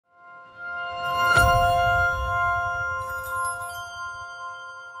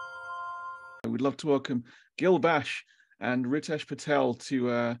would love to welcome Gil Bashe and Ritesh Patel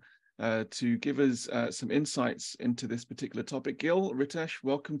to give us some insights into this particular topic. Gil, Ritesh,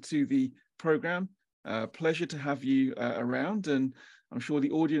 welcome to the program. Pleasure to have you around, and I'm sure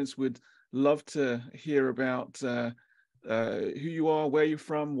the audience would love to hear about who you are, where you're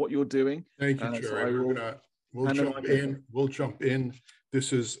from, what you're doing. Thank you, Jerry. We'll jump in.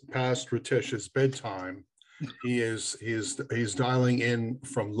 This is past Ritesh's bedtime. He's dialing in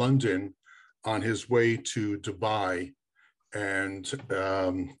from London on his way to Dubai, and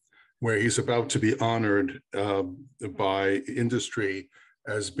where he's about to be honored by industry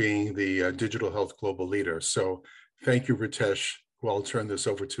as being the digital health global leader. So thank you, Ritesh, who I'll turn this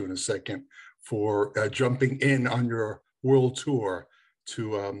over to in a second, for jumping in on your world tour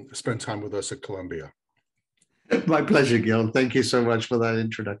to spend time with us at Columbia. My pleasure, Gil. Thank you so much for that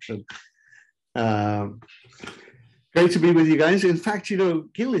introduction. Great to be with you guys. In fact, you know,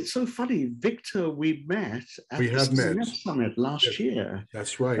 Gil, it's so funny. Victor, we met at the CMS Summit last year.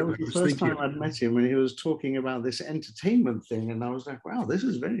 That's right. That was the first time I'd met him when he was talking about this entertainment thing. And I was like, wow, this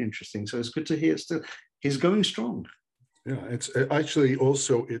is very interesting. So it's good to hear still he's going strong. Yeah, it's actually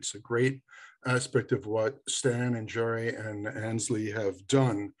also, it's a great aspect of what Stan and Jerry and Ansley have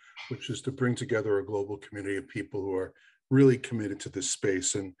done, which is to bring together a global community of people who are really committed to this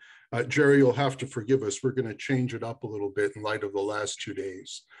space. And Jerry, you'll have to forgive us. We're going to change it up a little bit in light of the last 2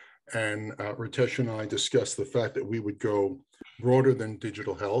 days. And Ritesh and I discussed the fact that we would go broader than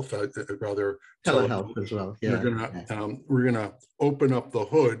digital health, rather telehealth as well. Yeah. We're gonna open up the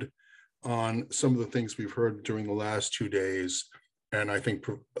hood on some of the things we've heard during the last 2 days, and I think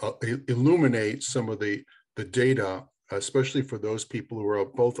illuminate some of the data, especially for those people who are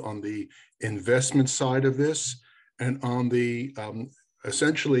both on the investment side of this and on the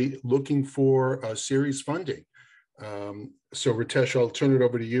essentially looking for series funding. So Ritesh, I'll turn it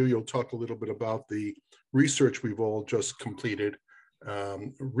over to you. You'll talk a little bit about the research we've all just completed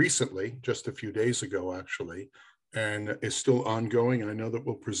recently, just a few days ago, actually, and is still ongoing. I know that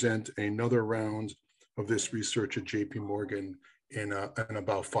we'll present another round of this research at JP Morgan in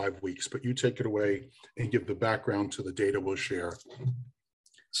about 5 weeks, but you take it away and give the background to the data we'll share.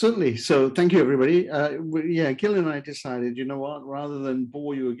 Certainly. So thank you, everybody. Yeah, Gil and I decided, you know what, rather than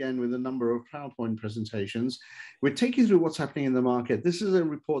bore you again with a number of PowerPoint presentations, we'd take you through what's happening in the market. This is a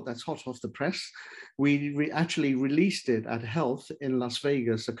report that's hot off the press. We actually released it at Health in Las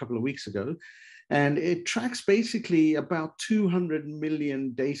Vegas a couple of weeks ago, and it tracks basically about 200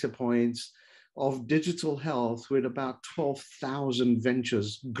 million data points of digital health with about 12,000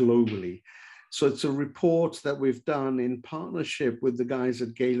 ventures globally. So it's a report that we've done in partnership with the guys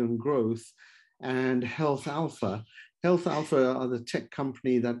at Galen Growth and Health Alpha. Health Alpha are the tech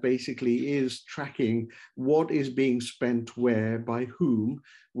company that basically is tracking what is being spent where, by whom,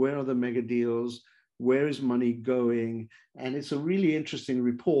 where are the mega deals, where is money going. And it's a really interesting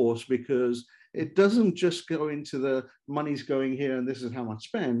report because it doesn't just go into the money's going here and this is how much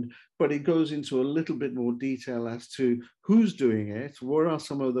spend, but it goes into a little bit more detail as to who's doing it, where are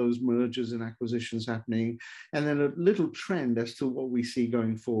some of those mergers and acquisitions happening, and then a little trend as to what we see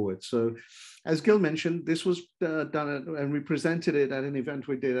going forward. So as Gil mentioned, this was done and we presented it at an event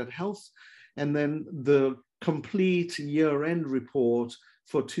we did at Health, and then the complete year-end report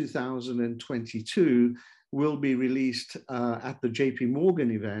for 2022 will be released at the JP Morgan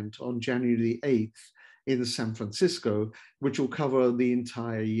event on January the 8th in San Francisco, which will cover the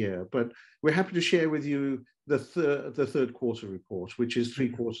entire year. But we're happy to share with you the third quarter report, which is 3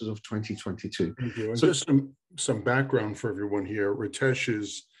 quarters of 2022. Thank you. And so, just some background for everyone here. Ritesh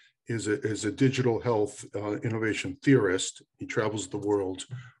is a digital health innovation theorist. He travels the world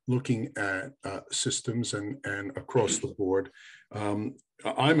looking at systems and across the board.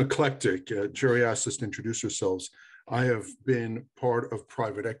 I'm eclectic. Jerry asked us to introduce ourselves. I have been part of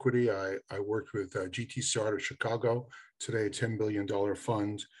private equity. I worked with GTCR out of Chicago, today a $10 billion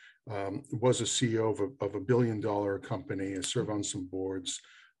fund. Was a CEO of a $1 billion company. I serve on some boards.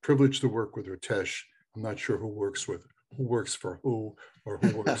 Privileged to work with Ritesh. I'm not sure who works for who or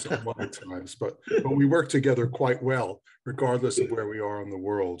who works at what times, but we work together quite well, regardless of where we are in the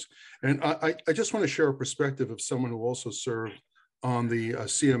world. And I just want to share a perspective of someone who also served on the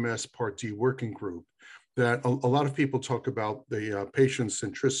CMS Part D working group, that a lot of people talk about the patient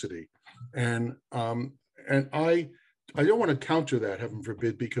centricity. And I don't want to counter that, heaven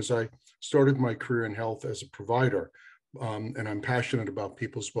forbid, because I started my career in health as a provider. And I'm passionate about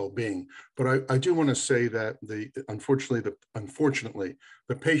people's well-being. But I do want to say that unfortunately,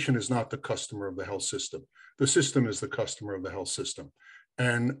 the patient is not the customer of the health system. The system is the customer of the health system.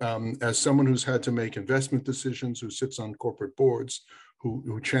 And as someone who's had to make investment decisions, who sits on corporate boards,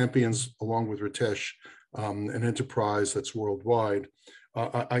 who champions, along with Ritesh, an enterprise that's worldwide,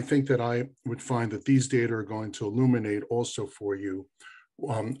 I think that I would find that these data are going to illuminate also for you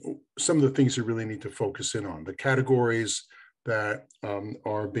some of the things you really need to focus in on, the categories that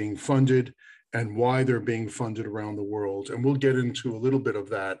are being funded and why they're being funded around the world. And we'll get into a little bit of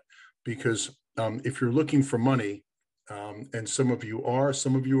that, because if you're looking for money, and some of you are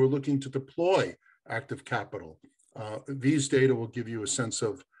looking to deploy active capital, these data will give you a sense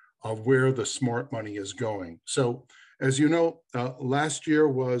of where the smart money is going. So as you know, last year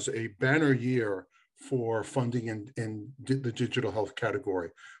was a banner year for funding in the digital health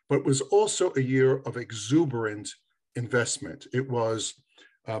category, but was also a year of exuberant investment. It was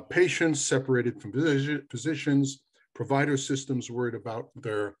patients separated from physicians, provider systems worried about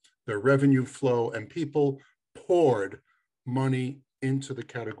their revenue flow, and people poured money into the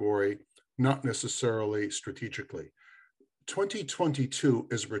category, not necessarily strategically. 2022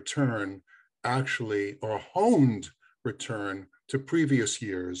 is return, actually, or honed return to previous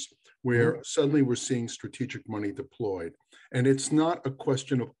years, where suddenly we're seeing strategic money deployed. And it's not a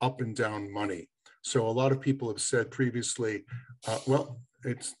question of up and down money. So a lot of people have said previously, well,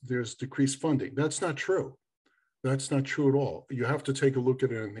 there's decreased funding. That's not true. That's not true at all. You have to take a look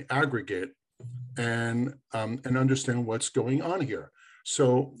at it in the aggregate and understand what's going on here.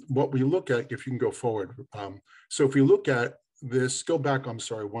 So what we look at, if you can go forward. So if we look at this, go back, I'm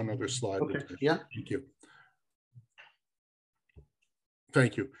sorry, one other slide. Okay. Yeah. Thank you.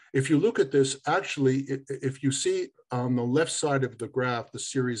 Thank you. If you look at this, actually, if you see on the left side of the graph, the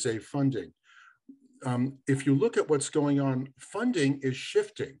Series A funding, if you look at what's going on, funding is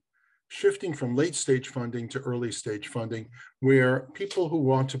shifting from late stage funding to early stage funding, where people who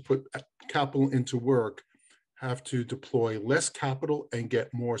want to put capital into work have to deploy less capital and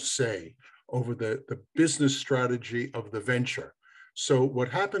get more say over the business strategy of the venture. So what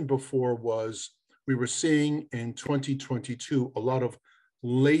happened before was we were seeing in 2022 a lot of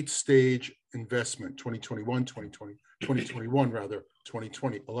late stage investment, 2021 rather,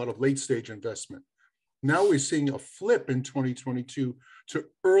 2020, a lot of late stage investment. Now we're seeing a flip in 2022 to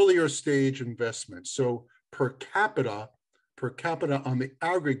earlier stage investment. So per capita on the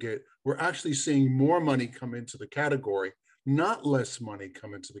aggregate, we're actually seeing more money come into the category, not less money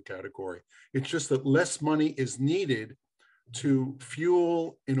come into the category. It's just that less money is needed to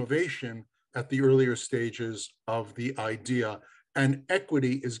fuel innovation at the earlier stages of the idea. And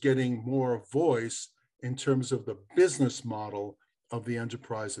equity is getting more voice in terms of the business model of the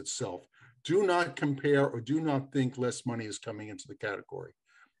enterprise itself. Do not compare or do not think less money is coming into the category.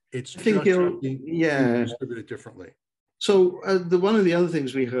 It's just being distributed differently. So one of the other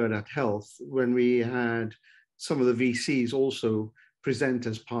things we heard at Health, when we had some of the VCs also present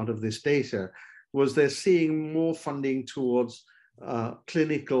as part of this data, was they're seeing more funding towards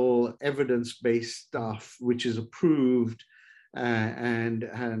clinical evidence-based stuff, which is approved and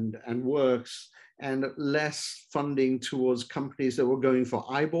works, and less funding towards companies that were going for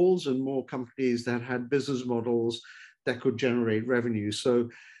eyeballs and more companies that had business models that could generate revenue. So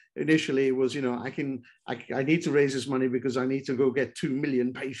initially it was, I need to raise this money because I need to go get 2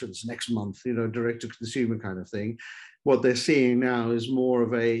 million patients next month, direct to consumer kind of thing. What they're seeing now is more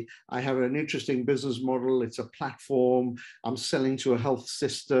of I have an interesting business model. It's a platform. I'm selling to a health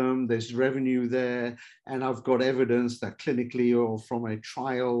system. There's revenue there. And I've got evidence that clinically or from a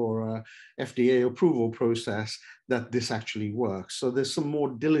trial or a FDA approval process that this actually works. So there's some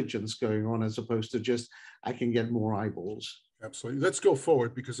more diligence going on as opposed to just, I can get more eyeballs. Absolutely. Let's go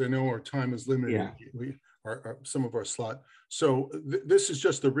forward because I know our time is limited. Yeah. We are some of our slot. So this is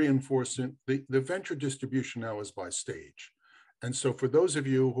just the reinforcement. The venture distribution now is by stage. And so for those of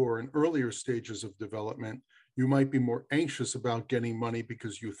you who are in earlier stages of development, you might be more anxious about getting money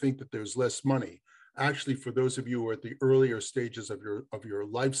because you think that there's less money. Actually, for those of you who are at the earlier stages of your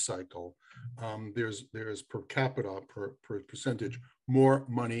life cycle, there's per capita, per percentage, more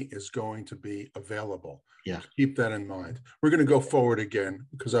money is going to be available. Yeah. Keep that in mind. We're going to go forward again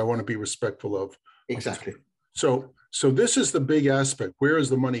because I want to be respectful of. Exactly. So this is the big aspect. Where is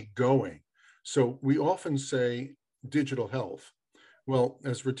the money going? So we often say digital health. Well,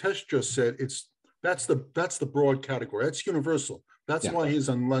 as Ritesh just said, that's the broad category. That's universal. That's why he's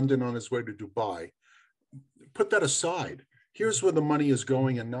in London on his way to Dubai. Put that aside. Here's where the money is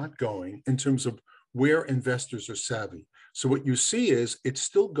going and not going in terms of where investors are savvy. So what you see is it's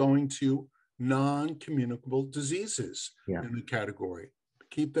still going to non-communicable diseases in the category.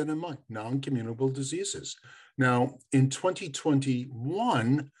 Keep that in mind, non-communicable diseases. Now, in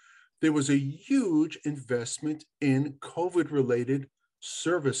 2021, there was a huge investment in COVID-related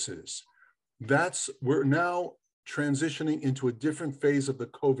services. We're now transitioning into a different phase of the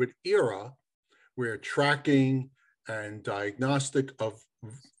COVID era, where tracking and diagnostic of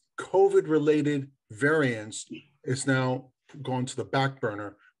COVID-related variants is now gone to the back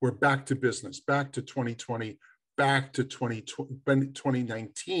burner. We're back to business, back to 2020, back to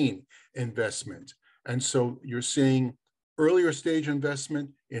 2019 investment. And so you're seeing earlier stage investment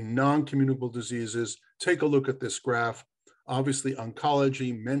in non-communicable diseases. Take a look at this graph. Obviously,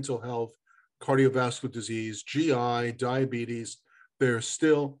 oncology, mental health, cardiovascular disease, GI, diabetes, they're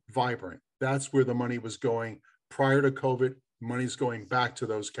still vibrant. That's where the money was going prior to COVID. Money's going back to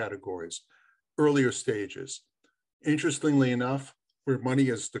those categories. Earlier stages. Interestingly enough, where money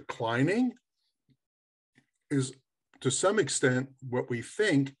is declining is to some extent what we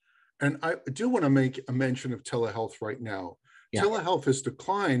think. And I do want to make a mention of telehealth right now. Yeah. Telehealth has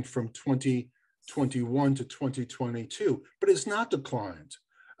declined from 2021 to 2022, but it's not declined.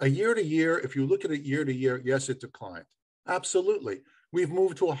 A year to year, if you look at it year to year, yes, it declined. Absolutely. We've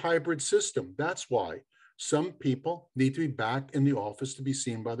moved to a hybrid system. That's why some people need to be back in the office to be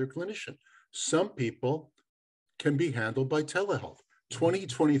seen by their clinician. Some people can be handled by telehealth.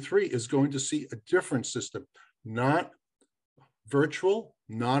 2023 is going to see a different system, not virtual,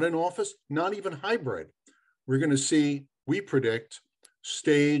 not in office, not even hybrid. We're going to see, we predict,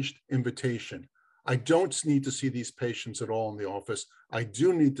 staged invitation. I don't need to see these patients at all in the office. I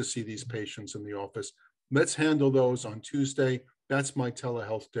do need to see these patients in the office. Let's handle those on Tuesday. That's my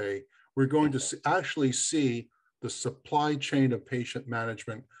telehealth day. We're going to actually see the supply chain of patient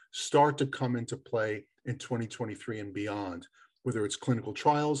management start to come into play in 2023 and beyond. Whether it's clinical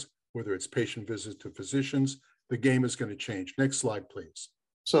trials, whether it's patient visits to physicians, the game is going to change. Next slide, please.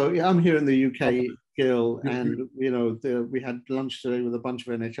 So yeah, I'm here in the UK, Gil, and we had lunch today with a bunch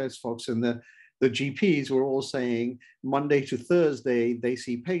of NHS folks, and the GPs were all saying Monday to Thursday they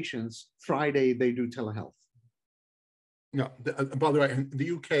see patients, Friday they do telehealth. No, by the way,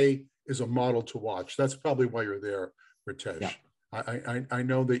 the UK is a model to watch. That's probably why you're there, Ritesh. Yeah. I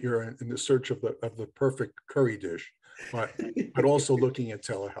know that you're in the search of the perfect curry dish, but also looking at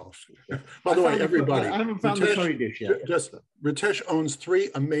telehealth. By the way, everybody, I haven't found the curry dish yet. Ritesh owns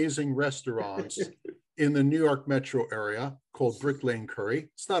 3 amazing restaurants in the New York metro area called Brick Lane Curry.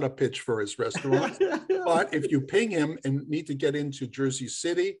 It's not a pitch for his restaurant, but if you ping him and need to get into Jersey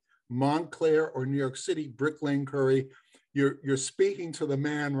City, Montclair, or New York City, Brick Lane Curry, you're speaking to the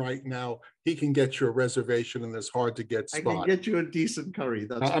man right now. He can get you a reservation in this hard to get spot. I can get you a decent curry.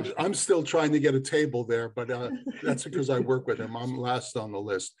 I'm still trying to get a table there, but that's because I work with him. I'm last on the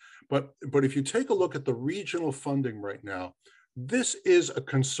list. But if you take a look at the regional funding right now, this is a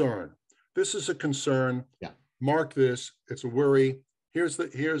concern. This is a concern. Yeah. Mark this. It's a worry. Here's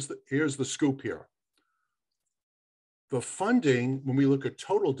the scoop here. The funding, when we look at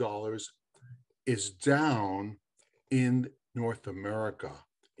total dollars, is down in North America.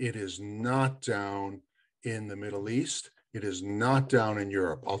 It is not down in the Middle East. It is not down in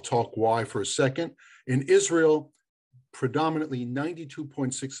Europe. I'll talk why for a second. In Israel, predominantly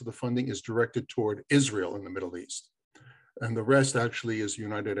 92.6% of the funding is directed toward Israel in the Middle East. And the rest actually is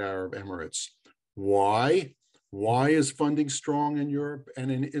United Arab Emirates. Why? Why is funding strong in Europe and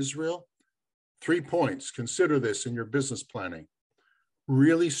in Israel? 3 points. Consider this in your business planning.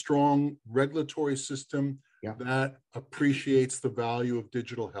 Really strong regulatory system that appreciates the value of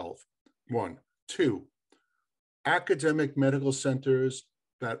digital health. 1. 2, academic medical centers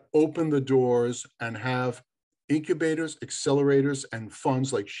that open the doors and have incubators, accelerators, and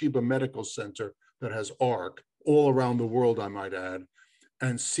funds like Sheba Medical Center that has ARC all around the world, I might add,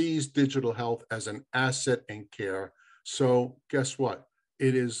 and sees digital health as an asset in care. So guess what?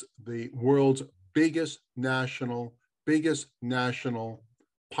 It is the world's biggest national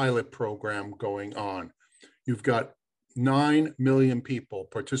pilot program going on. You've got 9 million people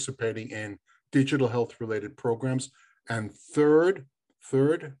participating in digital health related programs. And third,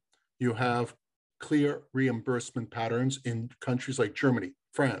 you have clear reimbursement patterns in countries like Germany,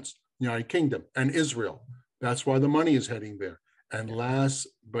 France, United Kingdom, and Israel. That's why the money is heading there. And last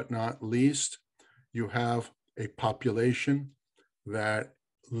but not least, you have a population that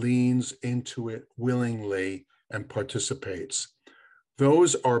leans into it willingly and participates.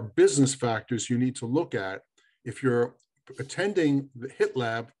 Those are business factors you need to look at. If you're attending the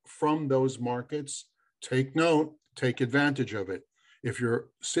HITLAB from those markets, take note, take advantage of it. If you're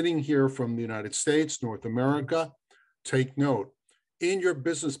sitting here from the United States, North America, take note. In your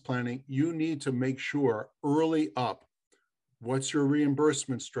business planning, you need to make sure early up, what's your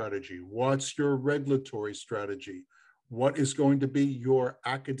reimbursement strategy? What's your regulatory strategy? What is going to be your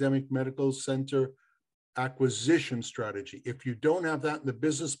academic medical center acquisition strategy? If you don't have that in the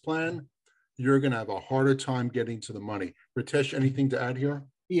business plan, you're going to have a harder time getting to the money. Ritesh, anything to add here?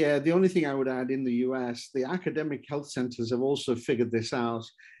 Yeah, the only thing I would add, in the US, the academic health centers have also figured this out.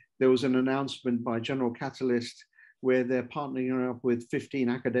 There was an announcement by General Catalyst where they're partnering up with 15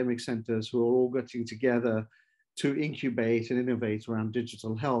 academic centers who are all getting together to incubate and innovate around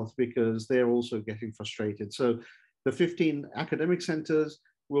digital health, because they're also getting frustrated. So the 15 academic centers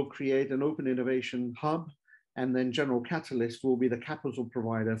will create an open innovation hub, and then General Catalyst will be the capital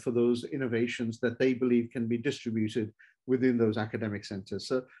provider for those innovations that they believe can be distributed within those academic centers.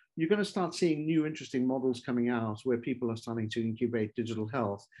 So you're going to start seeing new interesting models coming out where people are starting to incubate digital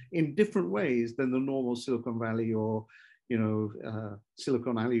health in different ways than the normal Silicon Valley or,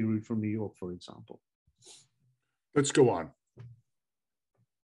 Silicon Alley route from New York, for example. Let's go on.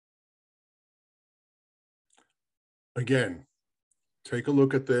 Again, take a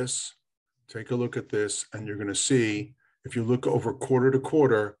look at this, and you're going to see, if you look over quarter to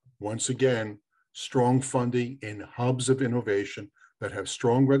quarter, once again, strong funding in hubs of innovation that have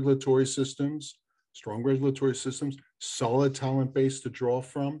strong regulatory systems, solid talent base to draw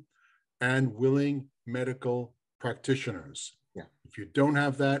from, and willing medical practitioners. Yeah. If you don't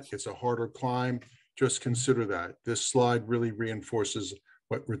have that, it's a harder climb. Just consider that. This slide really reinforces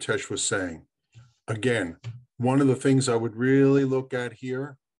what Ritesh was saying. Again, one of the things I would really look at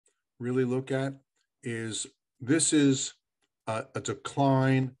here, is this is a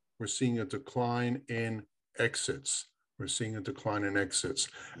decline. We're seeing a decline in exits.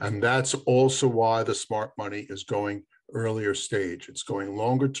 And that's also why the smart money is going earlier stage. It's going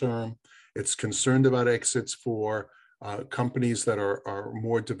longer term. It's concerned about exits for companies that are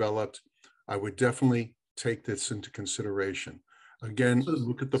more developed. I would definitely take this into consideration. Again,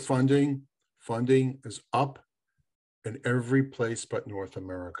 look at the funding. Funding is up in every place but North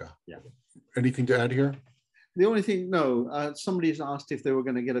America. Yeah. Anything to add here? The only thing, no, somebody's asked if they were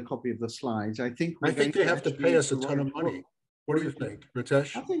going to get a copy of the slides. I think they have to pay us a ton of money. What do you think,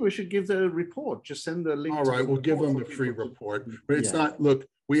 Ritesh? I think we should give the report. Just send the link. All right, we'll give them the free report. But it's not, look,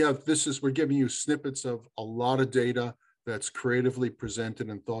 we're giving you snippets of a lot of data that's creatively presented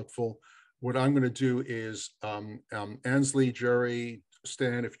and thoughtful. What I'm going to do is, Ansley, Jerry,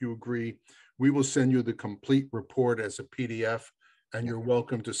 Stan, if you agree, we will send you the complete report as a PDF, and you're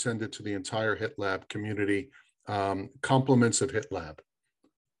welcome to send it to the entire HITLAB community. Compliments of HITLAB.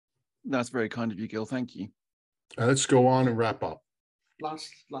 That's very kind of you, Gil. Thank you. Let's go on and wrap up.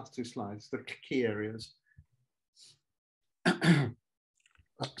 Last two slides, the key areas.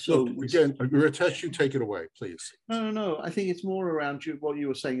 So again, Ritesh, you take it away, please. No. I think it's more around what you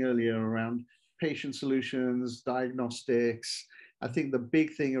were saying earlier around patient solutions, diagnostics. I think the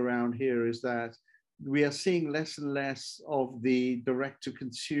big thing around here is that we are seeing less and less of the direct to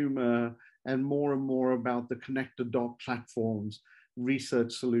consumer and more about the connect-to-dot platforms,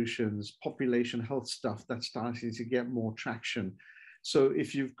 research solutions, population health stuff that's starting to get more traction. So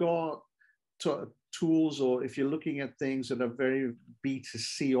if you've got tools, or if you're looking at things that are very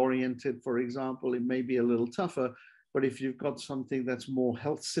B2C oriented, for example, it may be a little tougher. But if you've got something that's more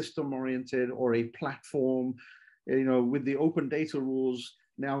health system oriented or a platform, with the open data rules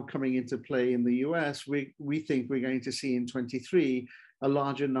now coming into play in the US, we think we're going to see in 23 a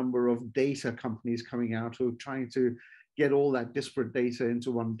larger number of data companies coming out who are trying to get all that disparate data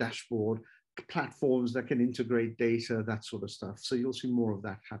into one dashboard, platforms that can integrate data, that sort of stuff. So you'll see more of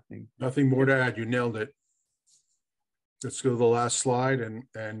that happening. Nothing more to add. You nailed it. Let's go to the last slide and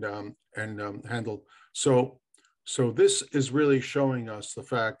handle. So this is really showing us the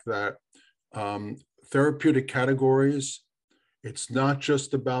fact that therapeutic categories, it's not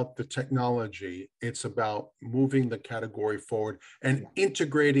just about the technology, it's about moving the category forward and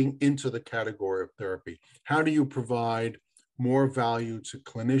integrating into the category of therapy. How do you provide more value to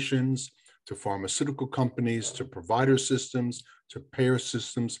clinicians, to pharmaceutical companies, to provider systems, to payer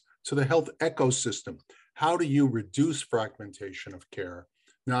systems, to the health ecosystem? How do you reduce fragmentation of care,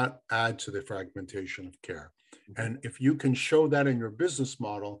 not add to the fragmentation of care? And if you can show that in your business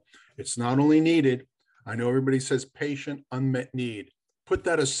model, it's not only needed. I know everybody says patient unmet need. Put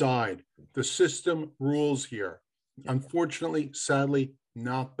that aside. The system rules here. Unfortunately, sadly,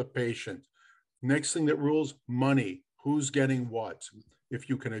 not the patient. Next thing that rules, money. Who's getting what? If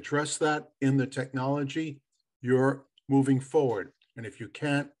you can address that in the technology, you're moving forward. And if you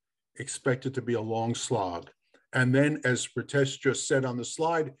can't, expect it to be a long slog. And then, as Ritesh just said on the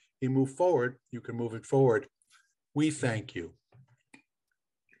slide, he moved forward. You can move it forward. We thank you.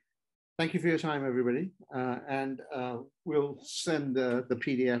 Thank you for your time, everybody. And we'll send the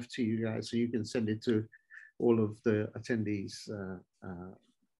PDF to you guys so you can send it to all of the attendees,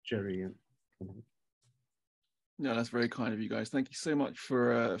 Jerry and No, that's very kind of you guys. Thank you so much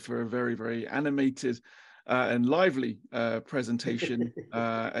for a very, very animated and lively presentation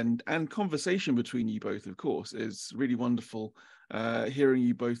and conversation between you both. Of course, it's really wonderful hearing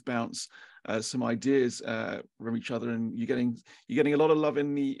you both bounce some ideas from each other, and you're getting a lot of love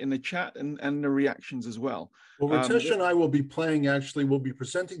in the chat and the reactions as well. Well, Ritesh and I will be playing. Actually, we'll be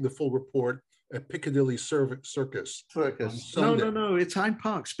presenting the full report at Piccadilly Circus. No, it's Hyde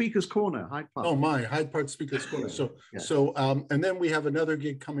Park, Speaker's Corner, Hyde Park. Oh my, Hyde Park Speaker's Corner. And then we have another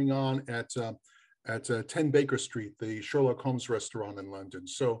gig coming on at 10 Baker Street, the Sherlock Holmes restaurant in London.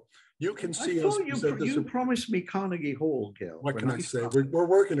 So you can see us. You promised me Carnegie Hall, Gil. What can I say? We're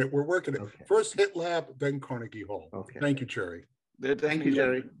working it. We're working it. Okay. First HITLAB, then Carnegie Hall. Okay. Thank you, Jerry. Thank you,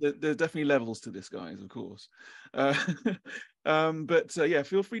 Jerry. There's definitely levels to this, guys, of course. Yeah,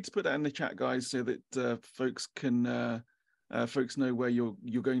 feel free to put that in the chat, guys, so that folks know where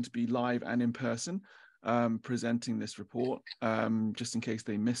you're going to be live and in person presenting this report, just in case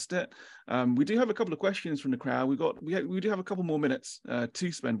they missed it. We do have a couple of questions from the crowd. We do have a couple more minutes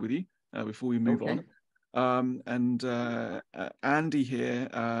to spend with you before we move on. Andy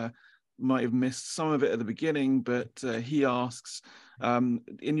here might have missed some of it at the beginning, but he asks,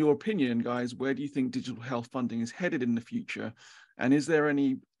 in your opinion, guys, where do you think digital health funding is headed in the future? And is there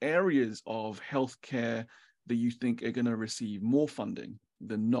any areas of healthcare that you think are going to receive more funding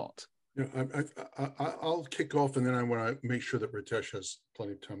than not? Yeah, I'll kick off, and then I want to make sure that Ritesh has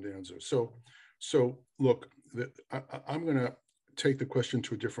plenty of time to answer. So look, I'm going to take the question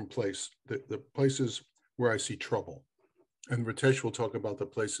to a different place, the places where I see trouble. And Ritesh will talk about the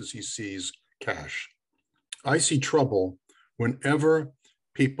places he sees cash. I see trouble whenever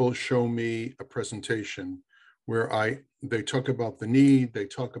people show me a presentation where they talk about the need, they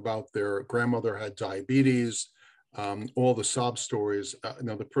talk about their grandmother had diabetes, all the sob stories,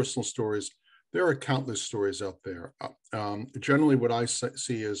 the personal stories. There are countless stories out there. Generally, what I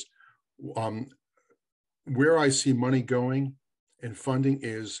see is where I see money going and funding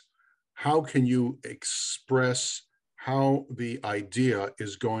is how can you express how the idea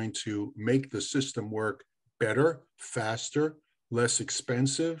is going to make the system work better, faster, less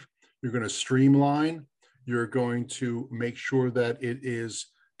expensive. You're going to streamline. You're going to make sure that it is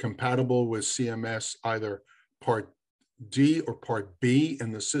compatible with CMS, either Part D or Part B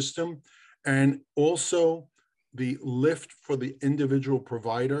in the system. And also the lift for the individual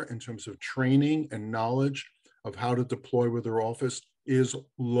provider in terms of training and knowledge of how to deploy with their office is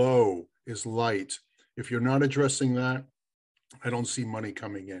low, is light. If you're not addressing that, I don't see money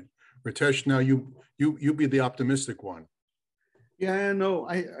coming in. Ritesh, now you be the optimistic one. Yeah, no,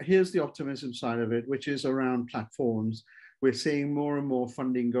 here's the optimism side of it, which is around platforms. We're seeing more and more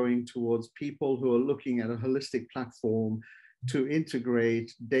funding going towards people who are looking at a holistic platform to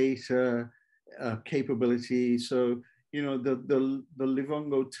integrate data capability. So, the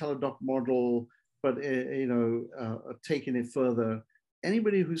Livongo Teladoc model, but, taking it further,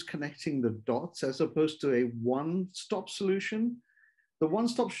 anybody who's connecting the dots as opposed to a one-stop solution. The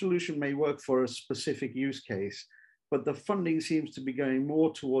one-stop solution may work for a specific use case, but the funding seems to be going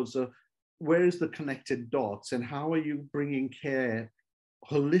more towards where is the connected dots and how are you bringing care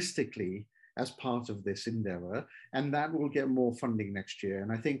holistically as part of this endeavor, and that will get more funding next year.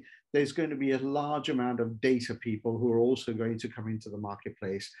 And I think there's going to be a large amount of data people who are also going to come into the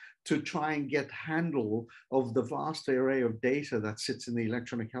marketplace to try and get handle of the vast array of data that sits in the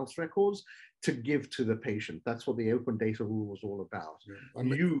electronic health records to give to the patient. That's what the open data rule was all about.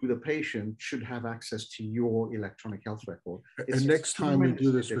 Yeah. You, the patient, should have access to your electronic health record. And next time we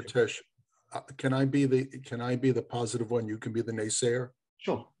do this, Ritesh, can I be the positive one? You can be the naysayer?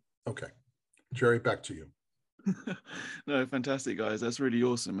 Sure. Okay. Jerry, back to you. No, fantastic, guys. That's really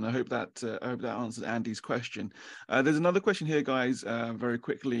awesome, and I hope that answered Andy's question. There's another question here, guys. Very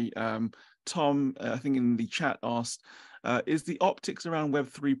quickly, Tom, I think in the chat asked, "Is the optics around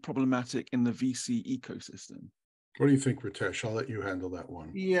Web3 problematic in the VC ecosystem?" What do you think, Ritesh? I'll let you handle that one.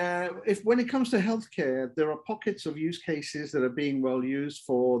 Yeah, when it comes to healthcare, there are pockets of use cases that are being well used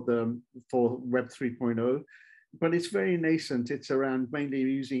for Web 3.0. But it's very nascent. It's around mainly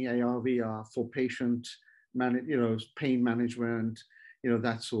using AR/VR for patient pain management,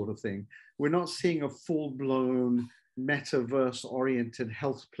 that sort of thing. We're not seeing a full-blown metaverse-oriented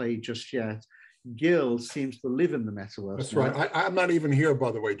health play just yet. Gil seems to live in the metaverse. That's now. Right. I'm not even here,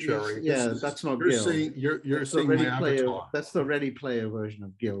 by the way, Jerry. That's not Gil. You're seeing my avatar. That's the Ready Player version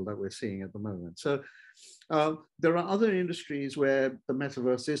of Gil that we're seeing at the moment. So there are other industries where the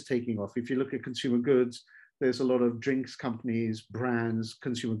metaverse is taking off. If you look at consumer goods, there's a lot of drinks companies, brands,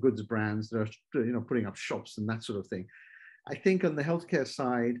 consumer goods brands that are putting up shops and that sort of thing. I think on the healthcare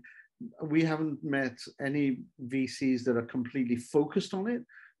side, we haven't met any VCs that are completely focused on it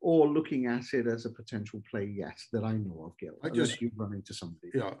or looking at it as a potential play yet that I know of, Gil, unless you've run into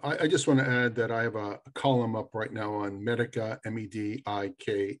somebody. Yeah, I just want to add that I have a column up right now on Medica,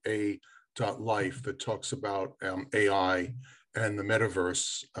 MEDIKA.life that talks about AI and the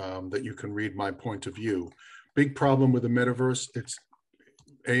metaverse, that you can read my point of view. Big problem with the metaverse, it's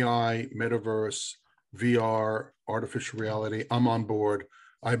AI, metaverse, VR, artificial reality. I'm on board.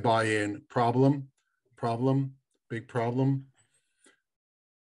 I buy in. Problem, big problem.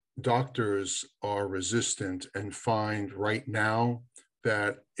 Doctors are resistant and find right now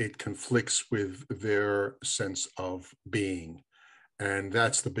that it conflicts with their sense of being. And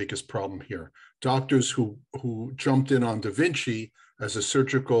that's the biggest problem here. Doctors who jumped in on Da Vinci as a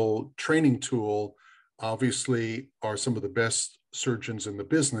surgical training tool obviously are some of the best surgeons in the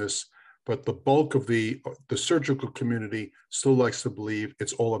business, but the bulk of the surgical community still likes to believe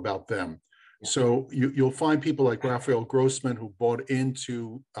it's all about them. So you'll find people like Raphael Grossman who bought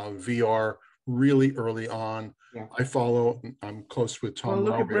into VR really early on. Yeah. I'm close with Tom. Well,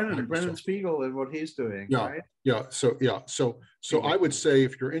 look at Brennan Spiegel and what he's doing. Yeah, right? yeah. So I would say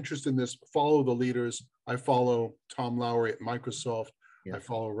if you're interested in this, follow the leaders. I follow Tom Lowry at Microsoft. Yeah. I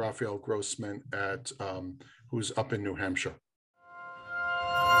follow Raphael Grossman at who's up in New Hampshire.